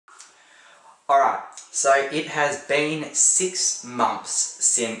Alright, so it has been 6 months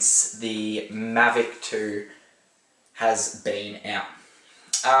since the Mavic 2 has been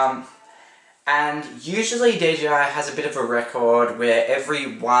out. And usually DJI has a bit of a record where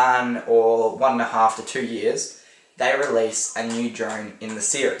every 1 or 1.5 to 2 years they release a new drone in the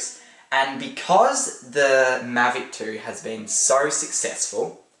series. And because the Mavic 2 has been so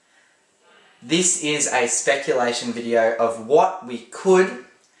successful, this is a speculation video of what we could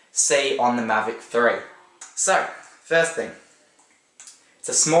see on the Mavic 3. So, first thing, it's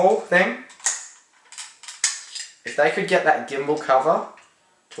a small thing. If they could get that gimbal cover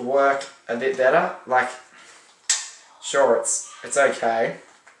to work a bit better, like, sure, it's okay.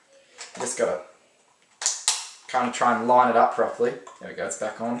 Just gotta kind of try and line it up properly. There we go, it's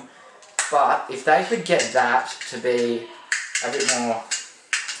back on. But if they could get that to be a bit more,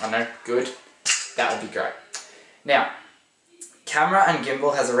 I don't know, good, that would be great. Now, camera and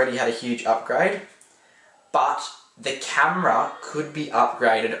gimbal has already had a huge upgrade, but the camera could be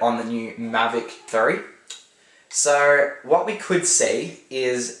upgraded on the new Mavic 3. So what we could see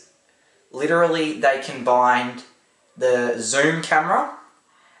is literally they combined the zoom camera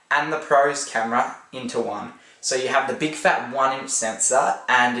and the pros camera into one. So you have the big fat 1-inch sensor,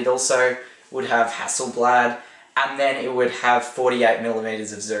 and it also would have Hasselblad, and then it would have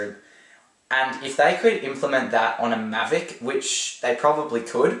 48mm of zoom. And if they could implement that on a Mavic, which they probably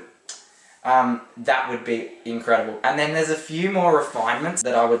could, that would be incredible. And then there's a few more refinements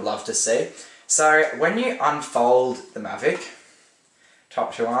that I would love to see. So when you unfold the Mavic,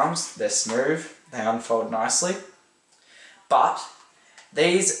 top 2 arms, they're smooth, they unfold nicely. But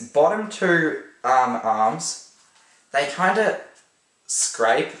these bottom 2 arms, they kind of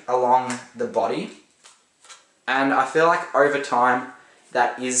scrape along the body. And I feel like over time,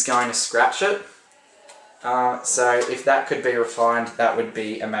 that is going to scratch it. So if that could be refined, that would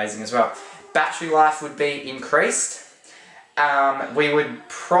be amazing as well. Battery life would be increased. We would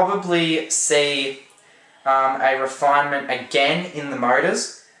probably see a refinement again in the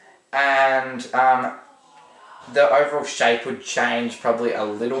motors, and the overall shape would change probably a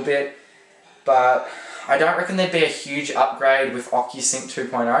little bit, but I don't reckon there'd be a huge upgrade with OcuSync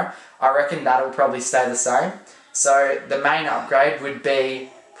 2.0. I reckon that'll probably stay the same. So the main upgrade would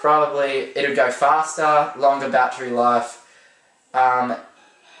be probably, it'll go faster, longer battery life,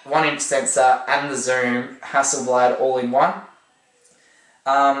 1-inch sensor and the zoom, Hasselblad all in one.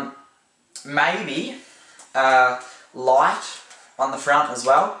 Maybe light on the front as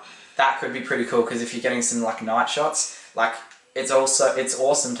well. That could be pretty cool, because if you're getting some like night shots, like it's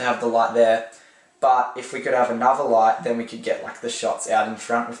awesome to have the light there. But if we could have another light, then we could get like the shots out in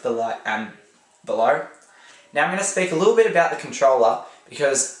front with the light and below. Now I'm going to speak a little bit about the controller,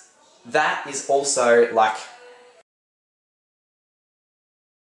 because that is also like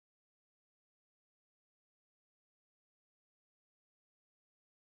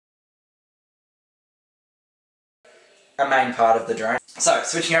a main part of the drone. So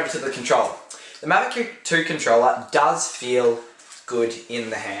switching over to the controller. The Mavic 2 controller does feel good in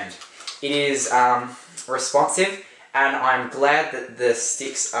the hand. It is responsive, and I'm glad that the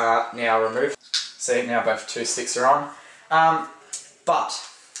sticks are now removed. See, now both 2 sticks are on. But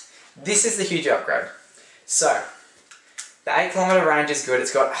this is the huge upgrade. So, the 8km range is good.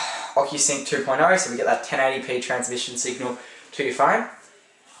 It's got OcuSync 2.0, so we get that 1080p transmission signal to your phone.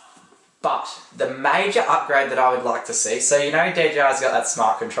 But the major upgrade that I would like to see, so you know DJI's got that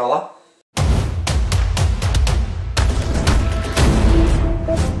smart controller.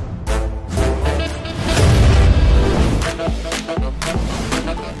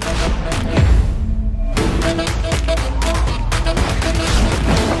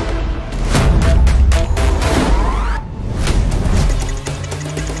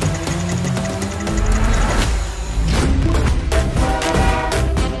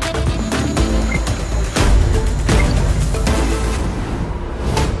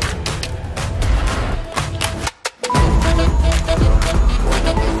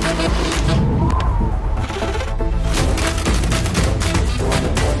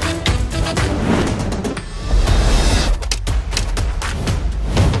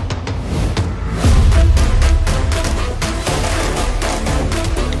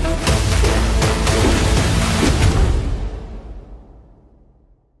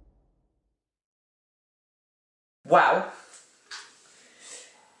 Well,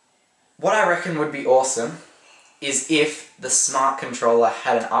 what I reckon would be awesome is if the smart controller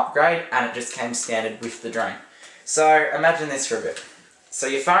had an upgrade and it just came standard with the drone. So imagine this for a bit. So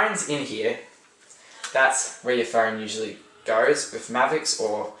your phone's in here. That's where your phone usually goes with Mavics,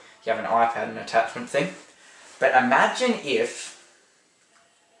 or you have an iPad, an attachment thing. But imagine if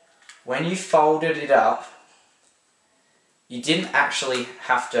when you folded it up, you didn't actually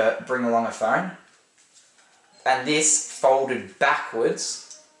have to bring along a phone. And this folded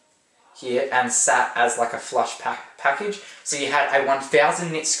backwards here and sat as like a flush package. So you had a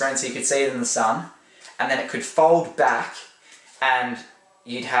 1000 nit screen so you could see it in the sun, and then it could fold back and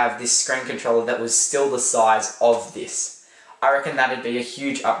you'd have this screen controller that was still the size of this. I reckon that'd be a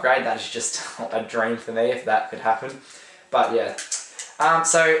huge upgrade. That is just a dream for me if that could happen. But yeah.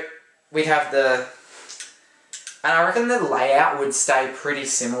 So we'd have the... And I reckon the layout would stay pretty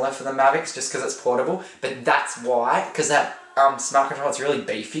similar for the Mavics just because it's portable. But that's why, because that smart controller is really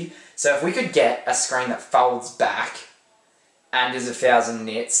beefy. So if we could get a screen that folds back and is 1000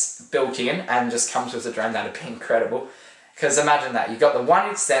 nits built in and just comes with a drone, that'd be incredible. Because imagine that, you've got the 1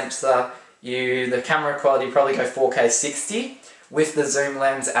 inch sensor, the camera quality probably go 4K 60 with the zoom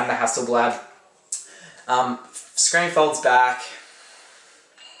lens and the Hasselblad. Screen folds back,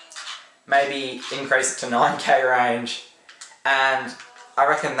 maybe increase it to 9K range, and I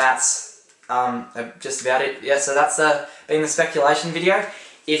reckon that's just about it. Yeah, so that's been the speculation video.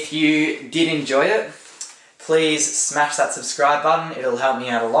 If you did enjoy it, please smash that subscribe button, it'll help me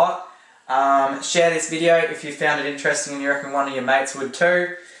out a lot. Share this video if you found it interesting and you reckon one of your mates would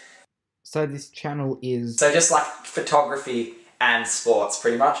too. So this channel is... So just like photography and sports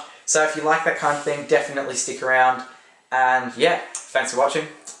pretty much. So if you like that kind of thing, definitely stick around. And yeah, thanks for watching.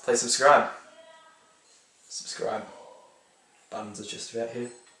 Please subscribe. Subscribe. Buttons are just about here.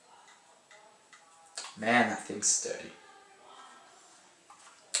 Man, that thing's sturdy.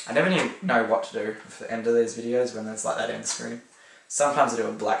 I never even know what to do with the end of these videos when there's like that end screen. Sometimes I do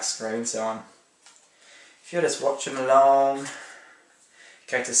a black screen, so if you're just watching along, you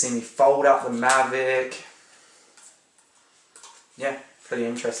get to see me fold up the Mavic. Yeah, pretty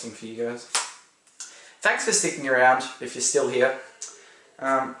interesting for you guys. Thanks for sticking around if you're still here.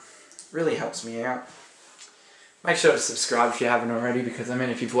 Really helps me out. Make sure to subscribe if you haven't already, because I mean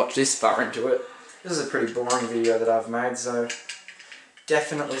if you've watched this far into it, this is a pretty boring video that I've made, so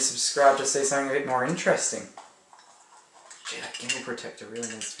definitely subscribe to see something a bit more interesting. Gee, that gimbal protector really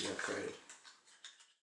needs to be upgraded.